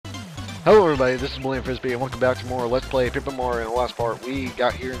Hello everybody, this is milleniumfrisbee and welcome back to more Let's Play Paper Mario. In the last part, we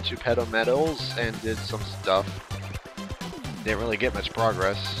got here into Pedo Meadows and did some stuff. Didn't really get much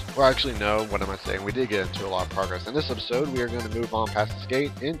progress. Well, actually, no, what am I saying? We did get into a lot of progress. In this episode, we are going to move on past this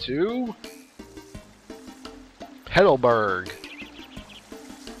gate into Petalburg.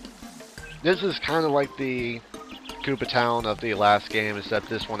 This is kind of like the Koopa Town of the last game, except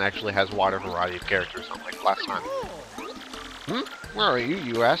this one actually has wider variety of characters, unlike last time. Where are you,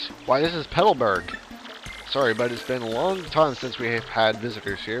 you ask? Why, this is Petalburg. Sorry, but it's been a long time since we have had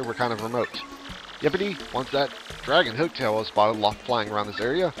visitors here. We're kind of remote. Yippity, once that dragon hooktail was spotted flying around this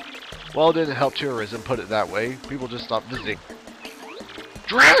area, well, it didn't help tourism, put it that way. People just stopped visiting.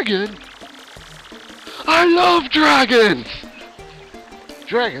 Dragon? I love dragons!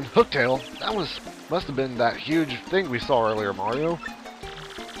 Dragon, hooktail, that must have been that huge thing we saw earlier, Mario.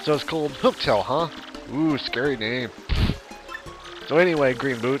 So it's called Hooktail, huh? Ooh, scary name. So anyway,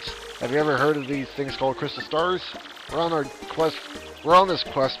 Green Boots, have you ever heard of these things called crystal stars? We're on this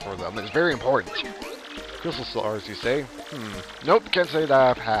quest for them. It's very important. Crystal stars, you say? Nope, can't say that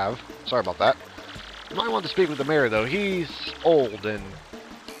I have. Sorry about that. You might want to speak with the mayor, though. He's old and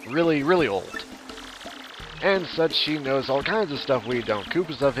really, really old. And such, he knows all kinds of stuff we don't.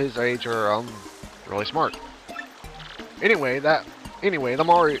 Koopas of his age are, really smart. Anyway, the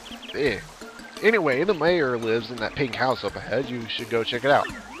mayor lives in that pink house up ahead. You should go check it out.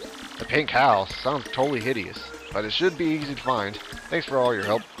 The pink house sounds totally hideous, but it should be easy to find. Thanks for all your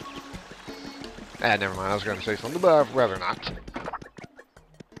help. Never mind. I was going to say something, but I'd rather not.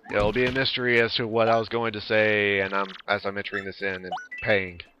 It'll be a mystery as to what I was going to say, and as I'm entering this in and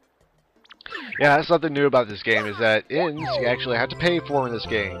paying. Yeah, that's something new about this game, is that inns you actually have to pay for in this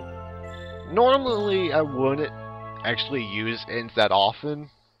game. Normally, I wouldn't actually use inns that often.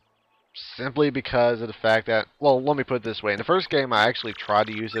 Simply because of the fact that, well, let me put it this way. In the first game, I actually tried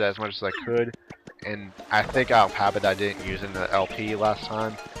to use it as much as I could, and I think out of habit I didn't use it in the LP last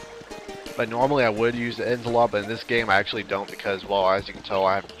time. But normally I would use the ends a lot, but in this game I actually don't because, well, as you can tell,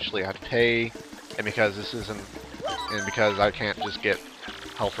 I actually have to pay, and because this isn't, and because I can't just get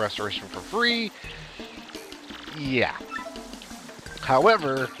health restoration for free. Yeah.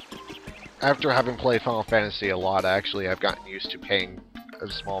 However, after having played Final Fantasy a lot, I've gotten used to paying a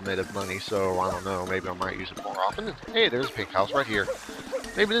small bit of money, so I don't know, maybe I might use it more often. Hey, there's a pink house right here.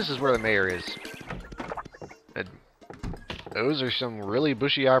 Maybe this is where the mayor is. And those are some really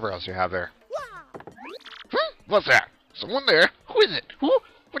bushy eyebrows you have there. What's that? Someone there? Who is it? Who?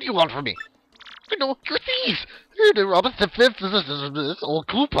 What do you want from me? I know, you're thieves! You're the Robert the Fifth, this old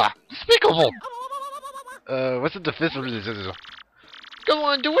Koopa. Despicable! What's the fifth? Go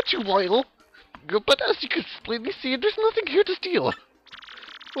on, do what you will. But as you can plainly see, there's nothing here to steal.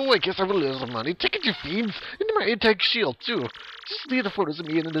 Oh, I guess I will lose some money. Take it, you fiends! And my anti shield, too. Just leave the photos of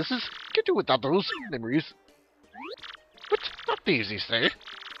me and this is. Can't do without those memories. What? Not these, you say?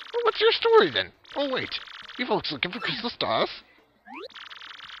 Well, what's your story, then? Oh, wait. You folks looking for crystal stars?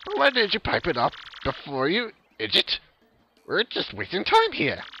 Well, why didn't you pipe it up before you idiot? We're just wasting time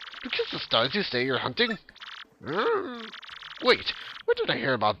here. The crystal stars you say you're hunting? Wait. What did I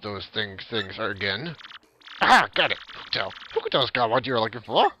hear about those things again? Ah, got it. Hooktail. Hooktail's got what you're looking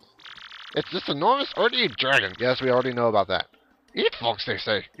for. It's this enormous ornate dragon. Yes, we already know about that. Eat folks, they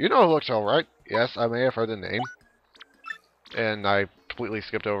say. You know Hooktail, right? Yes, I may have heard the name. And I completely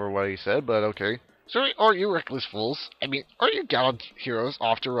skipped over what he said, but okay. So are you reckless fools? I mean, are you gallant heroes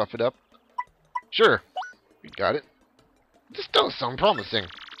off to rough it up? Sure. You got it. This does sound promising.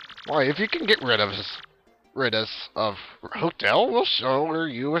 Why, if you can get rid of Hooktail, we'll show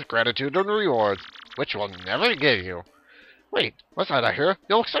you with gratitude and rewards, which we'll never give you. Wait, what's that I hear?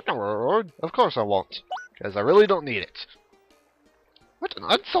 You'll accept no reward? Of course I won't, because I really don't need it. What an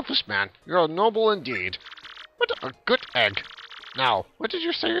unselfish man. You're noble indeed. What a good egg. Now, what did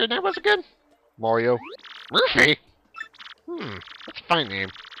you say your name was again? Mario. Murphy? That's a fine name.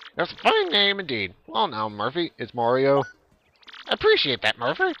 That's a fine name indeed. Well now, Murphy, it's Mario. I appreciate that,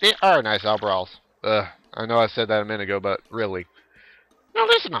 Murphy. They are nice eyebrows. I know I said that a minute ago, but really. Now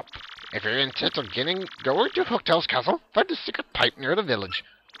listen up. If you're intent on going to Hooktail's castle, find a secret pipe near the village.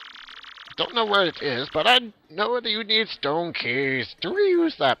 Don't know where it is, but I know that you need stone keys to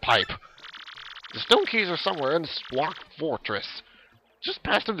reuse that pipe. The stone keys are somewhere in the Squawk Fortress. Just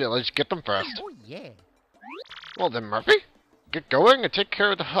past the village, get them first. Oh, yeah. Well then, Murphy, get going and take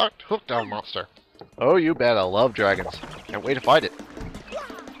care of the Hooktail monster. Oh, you bet. I love dragons. Can't wait to fight it.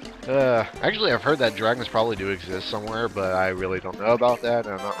 Actually, I've heard that dragons probably do exist somewhere, but I really don't know about that,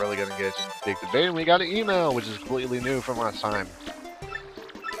 and I'm not really going to get into a big debate. And we got an email, which is completely new from last time.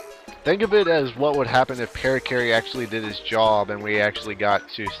 Think of it as what would happen if Parakarry actually did his job and we actually got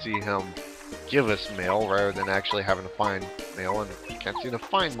to see him give us mail rather than actually having to find mail. And I can't seem to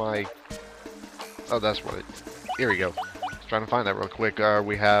find my... Oh, that's what it... Here we go. Just trying to find that real quick.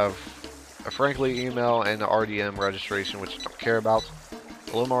 We have a Frankly email and the RDM registration, which I don't care about.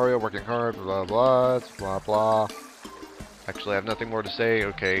 Hello Mario, working hard, blah blah blah, blah blah. Actually, I have nothing more to say.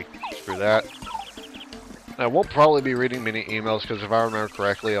 Okay, screw that. I won't probably be reading many emails because if I remember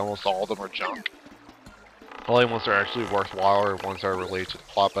correctly, almost all of them are junk. Only ones that are actually worthwhile or ones that are related to the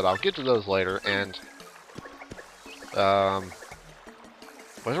plot, but I'll get to those later. And,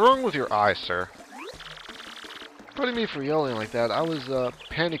 what's wrong with your eyes, sir? Pardon me for yelling like that. I was,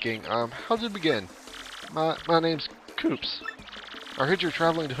 panicking. How did it begin? My name's Coops. I heard you're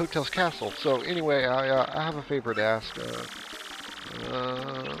traveling to Hooktail's castle. So, anyway, I have a favor to ask.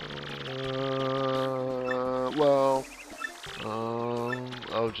 Well,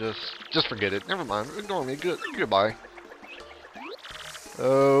 oh, just forget it. Never mind. Ignore me. Goodbye.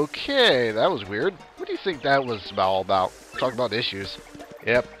 Okay, that was weird. What do you think that was all about? Talk about issues.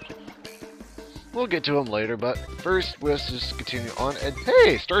 Yep. We'll get to them later, but first, let's just continue on. And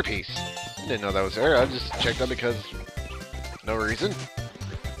hey, star piece. Didn't know that was there. I just checked that because no reason.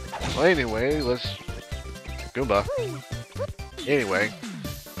 Well, anyway, let's Goomba. Anyway,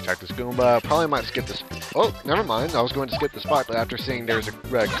 attack this Goomba. Probably might skip this. Oh, never mind. I was going to skip the spot, but after seeing there's a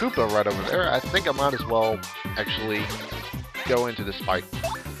Koopa right over there, I think I might as well actually go into this fight.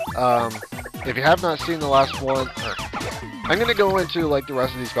 If you have not seen the last one, I'm gonna go into like the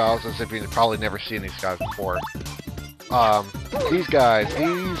rest of these battles as if you've probably never seen these guys before. These guys,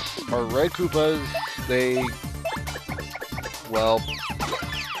 these are red Koopas. They, well,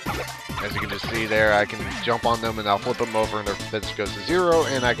 as you can just see there, I can jump on them and I'll flip them over and their defense goes to 0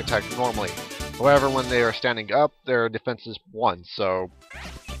 and I can attack normally. However, when they are standing up, their defense is 1, so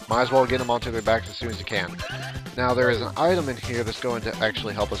might as well get them onto their backs as soon as you can. Now, there is an item in here that's going to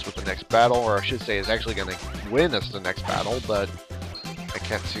actually help us with the next battle, or I should say is actually going to win us the next battle, but I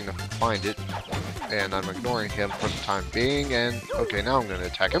can't seem to find it, and I'm ignoring him for the time being, and okay, now I'm going to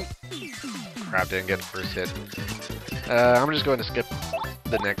attack him. Crap, didn't get the first hit. I'm just going to skip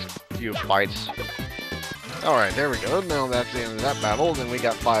the next few fights. Alright, there we go. Now that's the end of that battle. Then we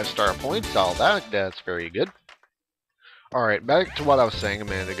got 5 star points. All that's very good. Alright, back to what I was saying a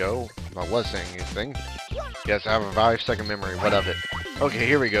minute ago. If I was saying anything. Yes, I have a 5-second memory. What of it? Okay,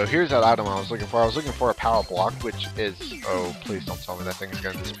 here we go. Here's that item I was looking for. I was looking for a power block, which is... Oh, please don't tell me that thing is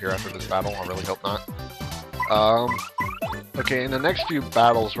going to disappear after this battle. I really hope not. Okay, in the next few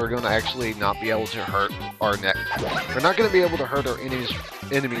battles, we're going to actually not be able to hurt our We're not going to be able to hurt our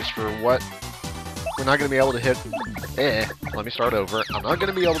enemies for what... We're not going to be able to hit... let me start over. I'm not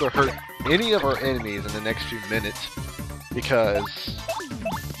going to be able to hurt any of our enemies in the next few minutes because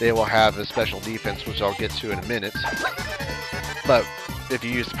they will have a special defense, which I'll get to in a minute. But if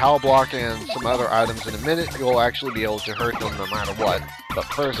you use the power block and some other items in a minute, you'll actually be able to hurt them no matter what. But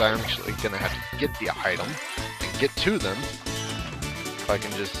first, I'm actually going to have to get the item and get to them. If I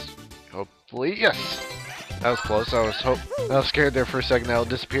can just... Hopefully... Yes! That was close. I was scared there for a second that it would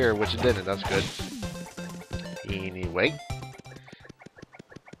disappear, which it didn't. That's good. Anyway.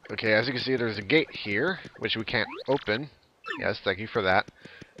 Okay, as you can see, there's a gate here, which we can't open. Yes, thank you for that.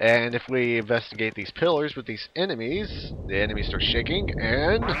 And if we investigate these pillars with these enemies, the enemies start shaking,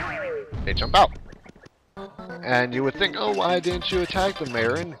 and they jump out. And you would think, oh, why didn't you attack them,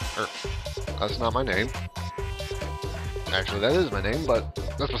 Marin? That's not my name. Actually, that is my name, but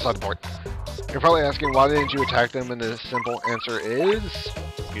that's beside the point. You're probably asking, why didn't you attack them? And the simple answer is,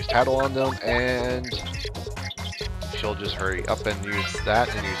 use Tattle on them, and she'll just hurry up and use that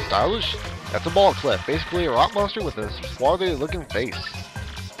and use Stylish. That's a ball clip, basically a rock monster with a swarthy looking face.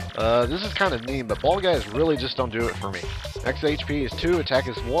 This is kind of mean, but ball guys really just don't do it for me. Max HP is 2, attack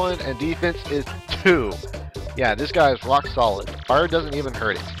is 1, and defense is 2. Yeah, this guy is rock solid. Fire doesn't even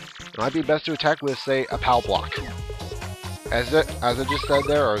hurt it. It might be best to attack with, say, a POW block. As I just said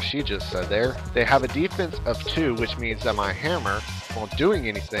there, or she just said there, they have a defense of 2, which means that my hammer won't doing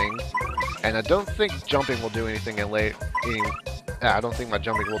anything, and I don't think jumping will do anything I don't think my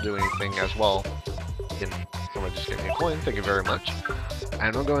jumping will do anything as well. Someone just gave me a coin, thank you very much.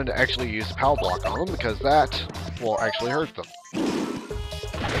 And I'm going to actually use the POW block on them because that will actually hurt them.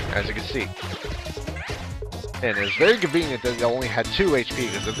 As you can see. And it's very convenient that they only had 2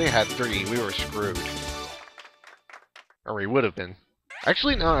 HP, because if they had 3, we were screwed. Or we would have been.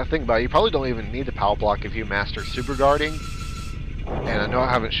 Actually, now that I think about it, you probably don't even need the POW block if you master Super Guarding. And I know I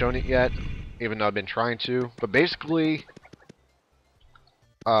haven't shown it yet, even though I've been trying to. But basically,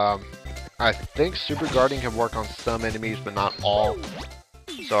 I think Super Guarding can work on some enemies, but not all.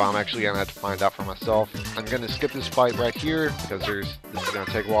 so I'm actually gonna have to find out for myself. I'm gonna skip this fight right here because this is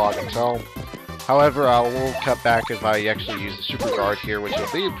gonna take a while, I can tell. However, I will cut back if I actually use the super guard here, which will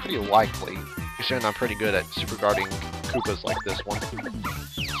be pretty likely, considering I'm pretty good at super guarding Koopas like this one.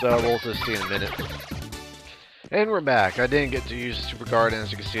 So we'll just see in a minute. And we're back. I didn't get to use the super guard, and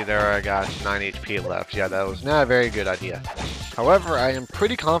as you can see there, I got 9 HP left. Yeah, that was not a very good idea. However, I am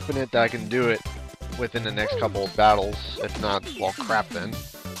pretty confident that I can do it within the next couple of battles. If not, well, crap then.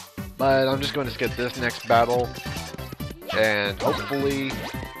 But I'm just going to skip this next battle, and hopefully...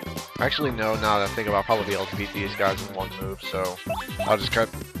 Actually, no, now that I think about it, I'll probably be able to beat these guys in one move, so I'll just cut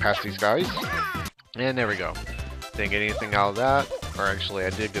past these guys. And there we go. Didn't get anything out of that. Or actually,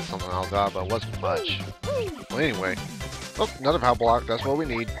 I did get something out of that, but it wasn't much. Well, anyway. Oh, another power block. That's what we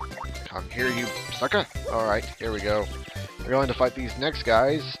need. Come here, you sucker. Alright, here we go. We're going to fight these next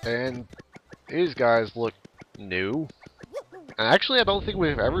guys, and these guys look new. And actually, I don't think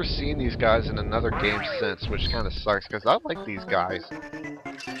we've ever seen these guys in another game since, which kind of sucks, because I like these guys.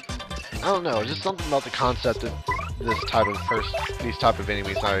 I don't know, just something about the concept of this type of these type of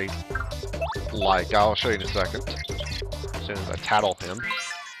enemies I like. I'll show you in a second. As soon as I tattle him.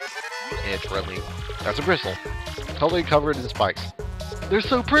 It's really... That's a bristle. Totally covered in spikes. They're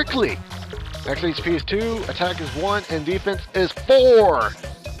so prickly! Max HP is 2, attack is 1, and defense is 4!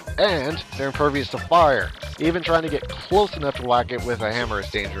 And they're impervious to fire. Even trying to get close enough to whack it with a hammer is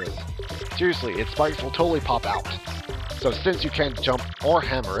dangerous. Seriously, its spikes will totally pop out. So since you can't jump or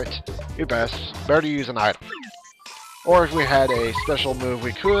hammer it, you better use an item. Or if we had a special move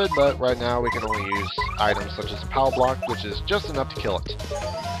we could, but right now we can only use items such as a power block, which is just enough to kill it.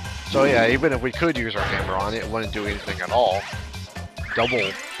 So yeah, even if we could use our hammer on it, it wouldn't do anything at all.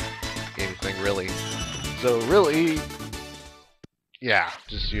 Double anything really. So really, yeah,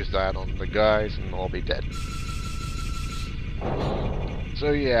 just use that on the guys and they'll be dead.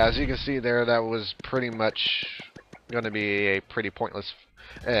 So yeah, as you can see there, that was pretty much going to be a pretty pointless...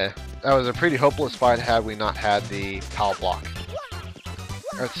 that was a pretty hopeless fight had we not had the power block.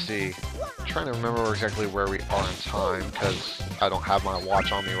 Let's see. I'm trying to remember exactly where we are in time, because I don't have my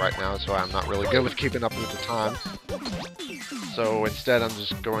watch on me right now, so I'm not really good with keeping up with the time. So instead, I'm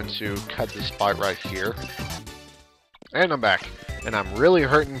just going to cut this fight right here. And I'm back. And I'm really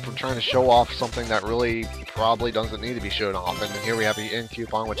hurting from trying to show off something that really probably doesn't need to be shown off. And here we have the end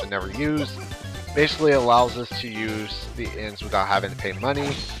coupon, which I never used. Basically allows us to use the ends without having to pay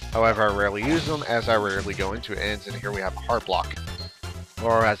money. However, I rarely use them, as I rarely go into ends, and here we have a heart block.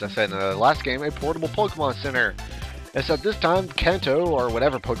 Or, as I said in the last game, a portable Pokemon Center. Except this time, Kanto, or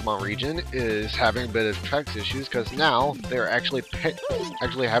whatever Pokemon region, is having a bit of tax issues, because now they're actually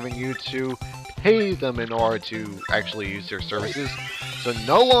having you to pay them in order to actually use their services. So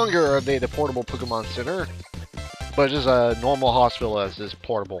no longer are they the portable Pokemon Center, but just a normal hospital as is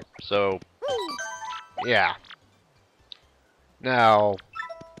portable. So... yeah. Now,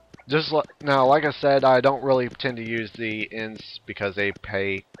 like I said, I don't really tend to use the ends because they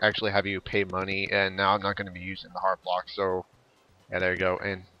actually have you pay money, and now I'm not going to be using the heart block. So, yeah, there you go.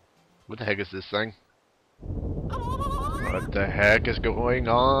 And what the heck is this thing? What the heck is going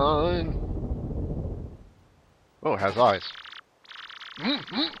on? Oh, it has eyes.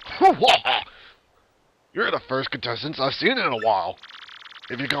 You're the first contestants I've seen in a while.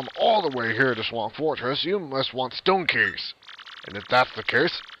 If you come all the way here to Swamp Fortress, you must want stone keys. And if that's the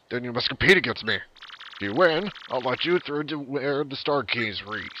case, then you must compete against me. If you win, I'll let you through to where the stone keys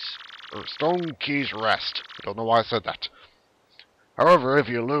rest. I don't know why I said that. However, if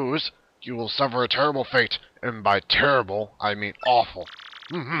you lose, you will suffer a terrible fate. And by terrible, I mean awful.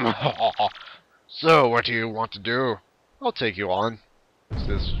 So, what do you want to do? I'll take you on.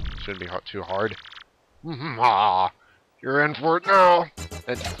 This shouldn't be too hard. You're in for it now.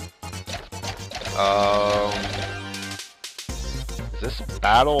 And, is this a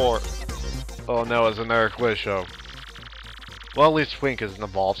battle or... oh no, it's another quiz show. Well, at least Twink isn't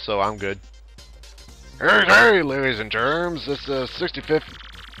involved, so I'm good. Hey, ladies and germs, it's the 65th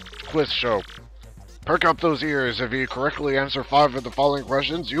quiz show. Perk up those ears. If you correctly answer 5 of the following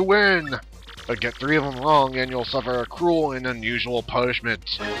questions, you win. But get 3 of them wrong and you'll suffer a cruel and unusual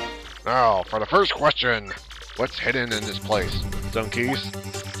punishment. Now, for the first question. What's hidden in this place? Stone keys?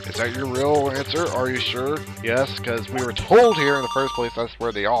 Is that your real answer? Are you sure? Yes, because we were told here in the first place that's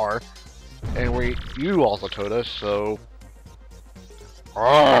where they are. And you also told us, so...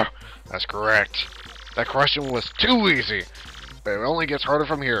 ah, that's correct. That question was too easy. But it only gets harder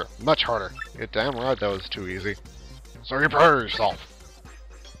from here. Much harder. You're damn right that was too easy. So you prepare yourself.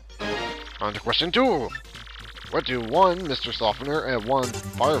 On to question 2. What do 1 Mr. Softener and 1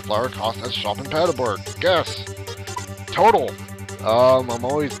 Fire Flower cost at Shop in Paderborn? Guess. Total. I'm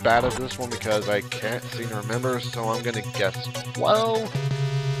always bad at this one because I can't seem to remember, so I'm gonna guess 12.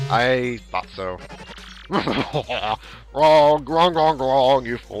 I thought so. Wrong, wrong, wrong, wrong,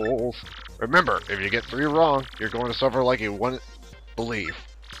 you fools. Remember, if you get 3 wrong, you're going to suffer like you wouldn't believe.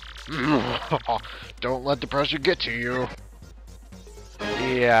 Don't let the pressure get to you.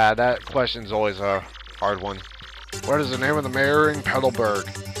 Yeah, that question's always a hard one. What is the name of the mayor in Petalburg?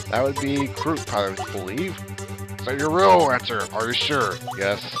 That would be Kroot, I believe. Is that your real answer? Are you sure?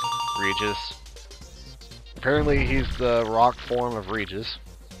 Yes, Regis. Apparently he's the rock form of Regis.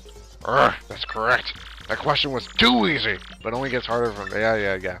 That's correct. That question was too easy, but only gets harder from...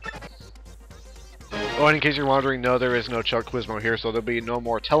 Yeah. Oh, and in case you're wondering, no, there is no Chuck Quizmo here, so there'll be no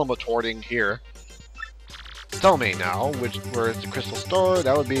more teleporting here. Tell me now, where is the crystal store?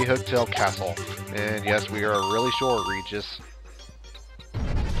 That would be Hooktail Castle. And yes, we are really short, Regis.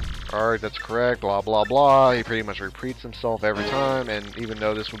 Alright, that's correct, blah blah blah. He pretty much repeats himself every time, and even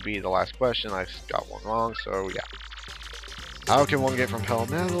though this would be the last question, I got one wrong, so yeah. How can one get from Pell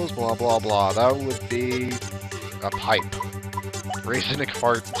Meadows? Blah blah blah. That would be a pipe. Racing a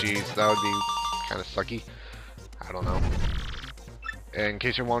cart, jeez, that would be kind of sucky. I don't know. And in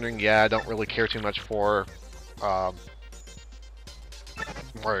case you're wondering, yeah, I don't really care too much for Mario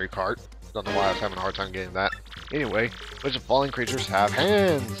Kart. Don't know why I was having a hard time getting that. Anyway, which falling creatures have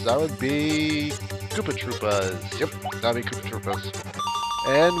hands? That would be Koopa Troopas. Yep, that'd be Koopa Troopas.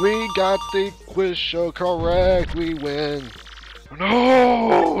 And we got the quiz show correct. We win.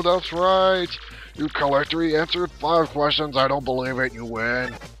 No, that's right. You correctly answered 5 questions. I don't believe it. You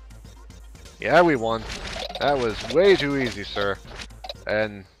win. Yeah, we won. That was way too easy, sir.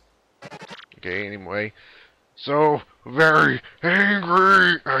 And okay, anyway. So very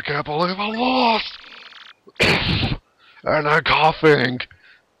angry. I can't believe I lost. And I'm coughing.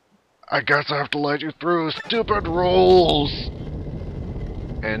 I guess I have to let you through. Stupid rules.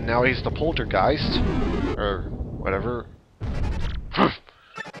 And now he's the poltergeist. Or whatever.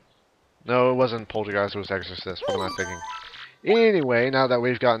 No, it wasn't poltergeist, it was exorcist. What am I thinking? Anyway, now that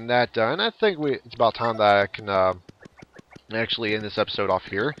we've gotten that done, I think it's about time that I can actually end this episode off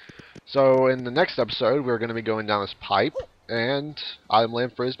here. So in the next episode, we're going to be going down this pipe. And I'm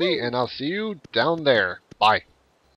milleniumfrisbee, and I'll see you down there. Bye.